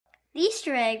The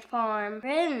Easter Egg Farm,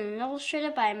 written and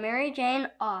illustrated by Mary Jane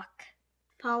Auck.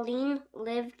 Pauline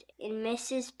lived in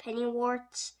Mrs.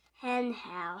 Pennyworth's hen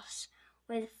house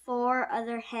with 4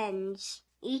 other hens.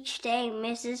 Each day,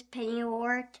 Mrs.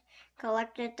 Pennyworth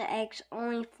collected the eggs.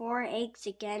 "Only 4 eggs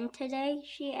again today?"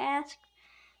 she asked.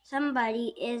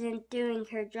 "Somebody isn't doing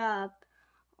her job."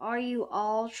 "Are you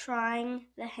all trying?"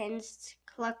 the hens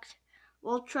clucked.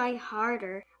 "We'll try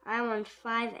harder. I want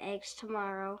 5 eggs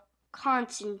tomorrow."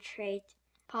 "Concentrate."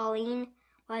 Pauline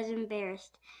was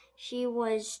embarrassed. She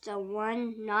was the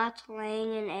one not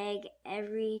laying an egg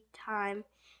every time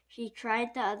she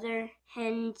tried. The other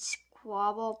hens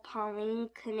squabbled. Pauline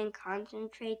couldn't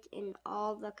concentrate in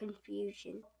all the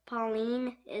confusion.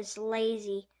 "Pauline is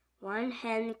lazy," one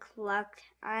hen clucked.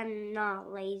 "I'm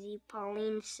not lazy,"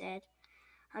 Pauline said.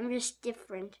 "I'm just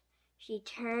different." She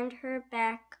turned her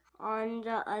back on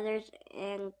the others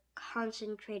and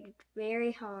concentrated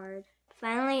very hard.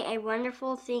 Finally, a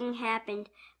wonderful thing happened.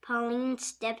 Pauline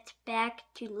stepped back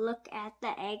to look at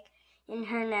the egg in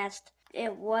her nest.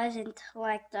 It wasn't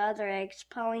like the other eggs.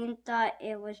 Pauline thought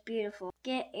it was beautiful.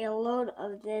 "Get a load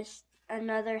of this,"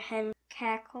 another hen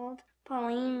cackled.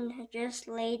 "Pauline just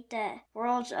laid the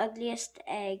world's ugliest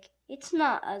egg." "It's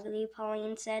not ugly,"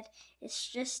 Pauline said. "It's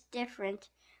just different."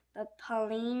 But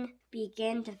Pauline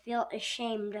began to feel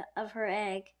ashamed of her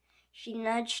egg. She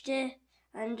nudged it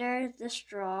under the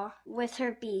straw with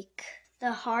her beak.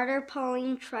 The harder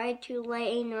Pauline tried to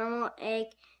lay a normal egg,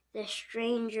 the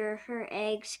stranger her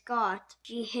eggs got.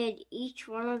 She hid each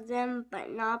one of them, but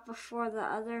not before the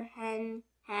other hen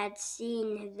had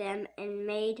seen them and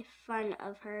made fun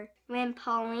of her. When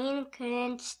Pauline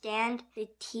couldn't stand the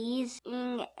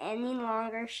teasing any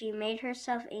longer, she made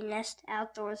herself a nest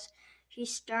outdoors. She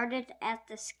started at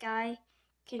the sky,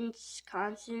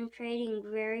 concentrating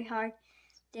very hard.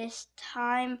 This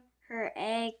time her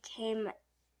egg came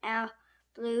out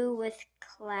blue with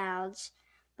clouds.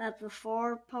 But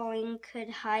before Pauline could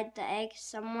hide the egg,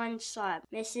 someone saw it.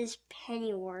 Mrs.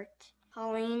 Pennyworth.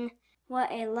 "Pauline, what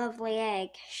a lovely egg,"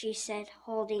 she said,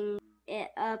 holding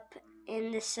it up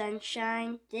in the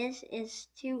sunshine. "This is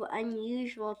too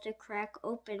unusual to crack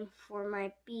open for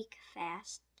my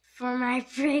breakfast.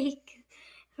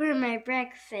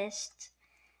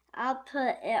 I'll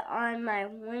put it on my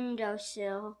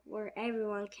windowsill where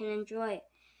everyone can enjoy it."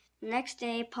 The next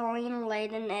day, Pauline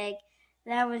laid an egg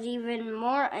that was even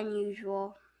more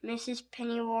unusual. Mrs.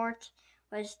 Pennyworth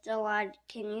was delighted.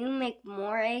 "Can you make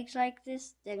more eggs like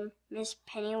this?" Then Miss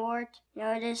Pennyworth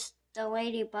noticed the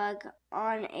ladybug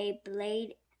on a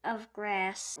blade of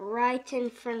grass right in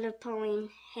front of Pauline.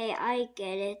 "Hey, I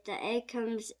get it. The egg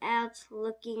comes out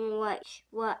looking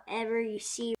whatever you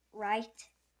see, right?"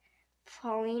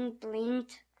 Pauline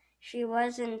blinked. She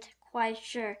wasn't quite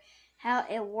sure how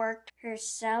it worked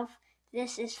herself.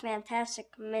 "This is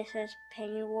fantastic," Mrs.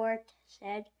 Pennyworth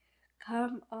said.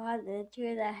 "Come on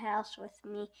into the house with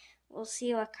me. We'll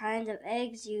see what kinds of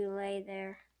eggs you lay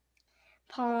there."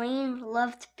 Pauline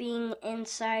loved being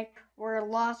inside. There were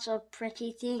lots of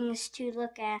pretty things to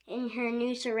look at in her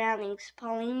new surroundings.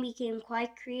 Pauline became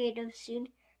quite creative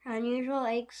soon. Her unusual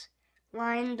eggs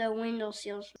lined the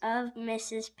windowsills of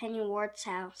Mrs. Pennyworth's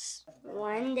house.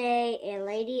 One day a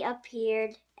lady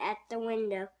appeared at the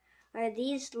window. "Are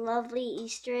these lovely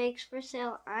Easter eggs for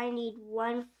sale? I need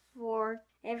one for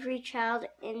every child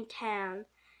in town.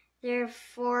 They're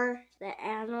for the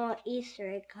annual Easter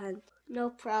egg hunt." "No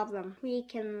problem. We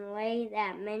can lay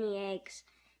that many eggs,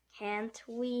 can't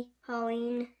we,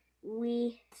 Pauline?"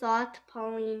 thought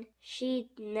Pauline.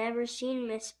 She'd never seen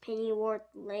Miss Pennyworth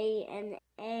lay an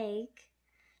egg,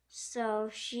 so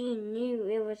she knew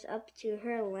it was up to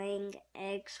her. Laying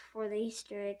eggs for the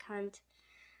Easter egg hunt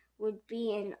would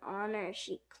be an honor.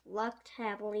 She clucked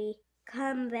happily.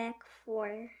 "Come back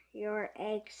for your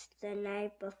eggs the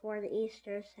night before the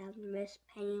Easter," said Miss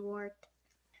Pennyworth.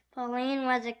 Pauline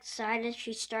was excited.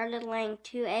 She started laying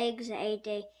 2 eggs a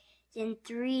day, then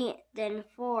 3, then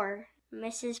 4.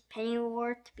 Mrs.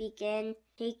 Pennyworth began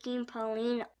taking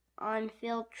Pauline on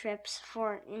field trips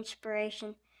for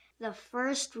inspiration. The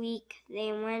first week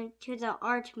they went to the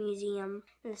art museum.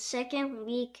 The second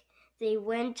week they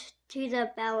went to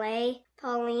the ballet.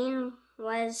 Pauline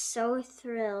was so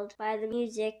thrilled by the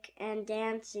music and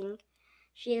dancing.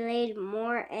 She laid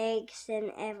more eggs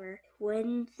than ever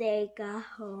when they got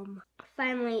home.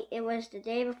 Finally, it was the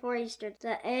day before Easter.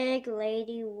 "The egg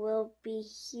lady will be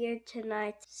here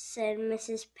tonight," said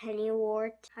Mrs.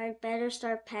 Pennyworth. "I'd better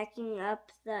start packing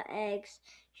up the eggs."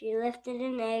 She lifted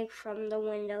an egg from the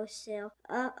windowsill.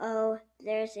 "Uh-oh,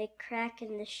 there's a crack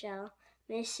in the shell."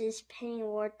 Mrs.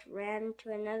 Pennyworth ran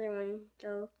to another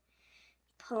window.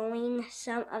 Pauline,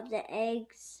 some of the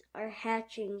eggs are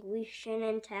hatching. We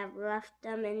shouldn't have left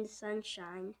them in the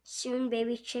sunshine. Soon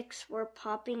baby chicks were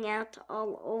popping out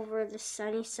all over the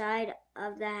sunny side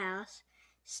of the house.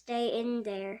 Stay in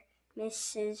there,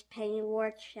 Mrs.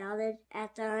 Pennyworth shouted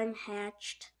at the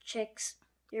unhatched chicks.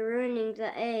 You're ruining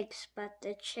the eggs, but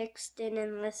the chicks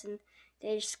didn't listen.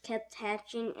 They just kept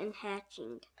hatching and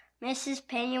hatching. Mrs.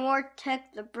 Pennyworth took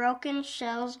the broken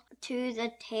shells to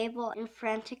the table and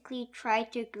frantically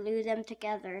tried to glue them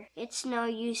together. It's no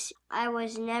use. I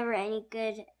was never any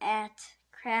good at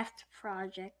craft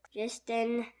projects. Just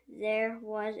then there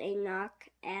was a knock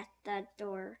at the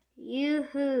door.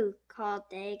 Yoo-hoo, called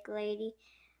the egg lady.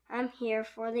 I'm here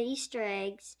for the Easter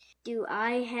eggs. Do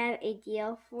I have a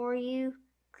deal for you?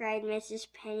 Cried Mrs.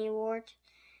 Pennyworth.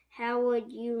 How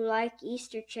would you like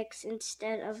Easter chicks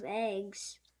instead of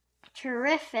eggs?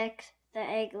 Terrific, the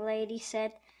egg lady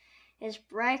said, as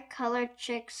bright-colored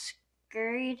chicks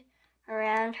scurried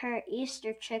around her.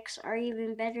 Easter chicks are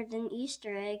even better than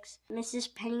Easter eggs.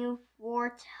 Mrs.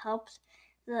 Pennyworth helped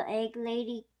the egg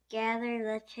lady gather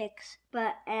the chicks,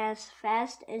 but as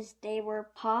fast as they were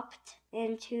popped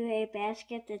into a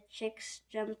basket, the chicks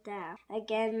jumped out.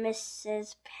 Again,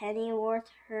 Mrs. Pennyworth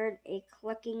heard a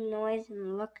clucking noise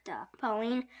and looked up.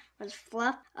 Pauline was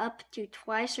fluffed up to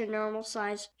twice her normal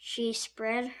size. She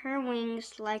spread her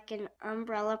wings like an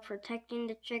umbrella, protecting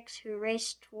the chicks who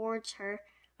raced towards her.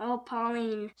 Oh,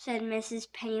 Pauline, said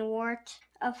Mrs. Pennyworth,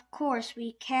 of course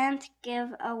we can't give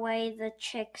away the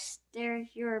chicks. They're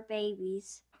your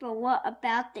babies. But what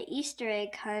about the Easter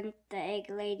egg hunt? The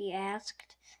egg lady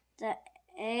asked. The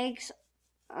eggs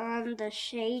on the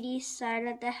shady side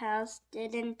of the house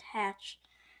didn't hatch.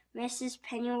 Mrs.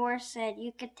 Pennyworth said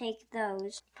you could take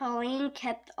those. Pauline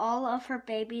kept all of her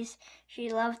babies.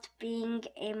 She loved being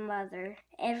a mother.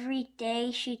 Every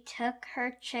day she took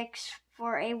her chicks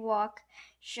for a walk,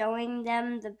 showing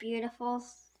them the beautiful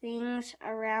things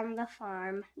around the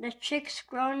farm. The chicks'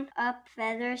 grown-up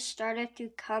feathers started to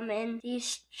come in.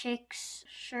 These chicks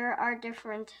sure are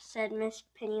different, said Miss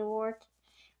Pennyworth.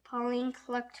 Pauline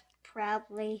clucked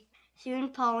proudly. Soon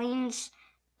Pauline's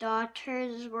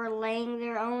daughters were laying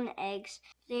their own eggs.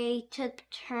 They took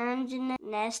turns in the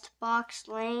nest box,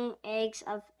 laying eggs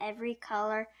of every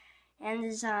color and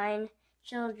design.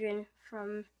 Children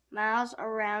from miles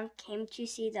around came to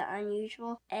see the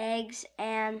unusual eggs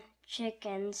and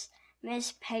chickens.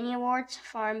 Miss Pennyworth's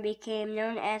farm became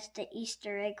known as the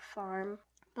Easter egg farm.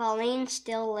 Pauline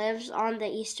still lives on the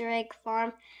Easter egg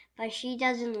farm, but she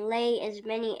doesn't lay as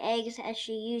many eggs as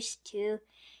she used to.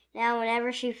 Now,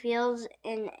 whenever she feels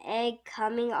an egg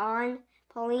coming on,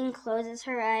 Pauline closes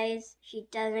her eyes. She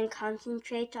doesn't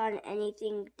concentrate on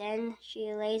anything. Then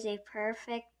she lays a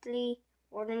perfectly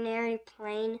ordinary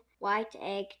plain white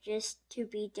egg just to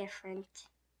be different.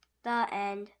 The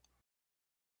end.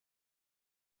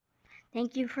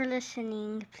 Thank you for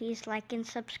listening. Please like and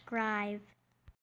subscribe.